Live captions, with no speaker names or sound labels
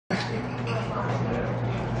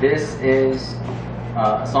This is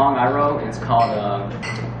a song I wrote. It's called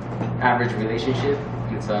Average Relationship.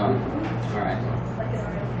 It's alright.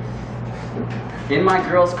 In my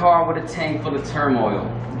girl's car with a tank full of turmoil.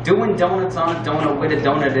 Doing donuts on a donut with a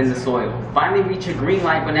donut in the soil. Finally reach a green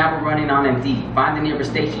light, but now we're running on MD. Find the nearest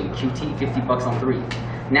station, QT, 50 bucks on 3.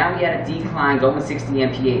 Now we at a decline, going 60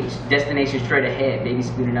 mph. Destination straight ahead, baby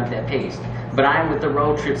speeding up that pace. But I am with the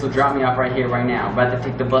road trip, so drop me off right here, right now. About to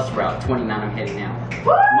take the bus route, 29 I'm heading now.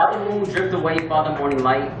 Mother moon drift away, father morning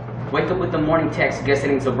light. Wake up with the morning text, guess it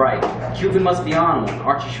ain't so bright. Cuban must be on one,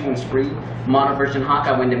 Archie shooting spree. Modern version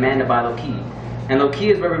Hawkeye when demanded by low-key. And low-key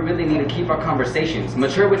is where we really need to keep our conversations.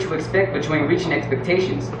 Mature what you expect, but you ain't reaching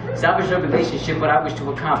expectations. Salvage your relationship, what I wish to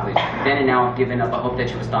accomplish. Then and now I've given up, I hope that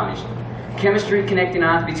you're astonished. Chemistry connecting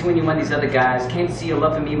odds between you and these other guys. Came to see your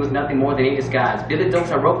love for me was nothing more than a disguise. Billy Dokes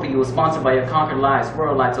I wrote for you was sponsored by your conquered lies.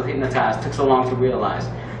 Swirl light so hypnotized, took so long to realize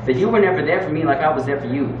that you were never there for me like I was there for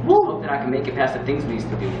you. Hope that I can make it past the things we used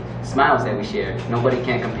to do. Smiles that we shared, nobody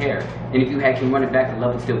can compare. And if you had came running back, the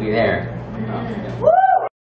love would still be there. Yeah.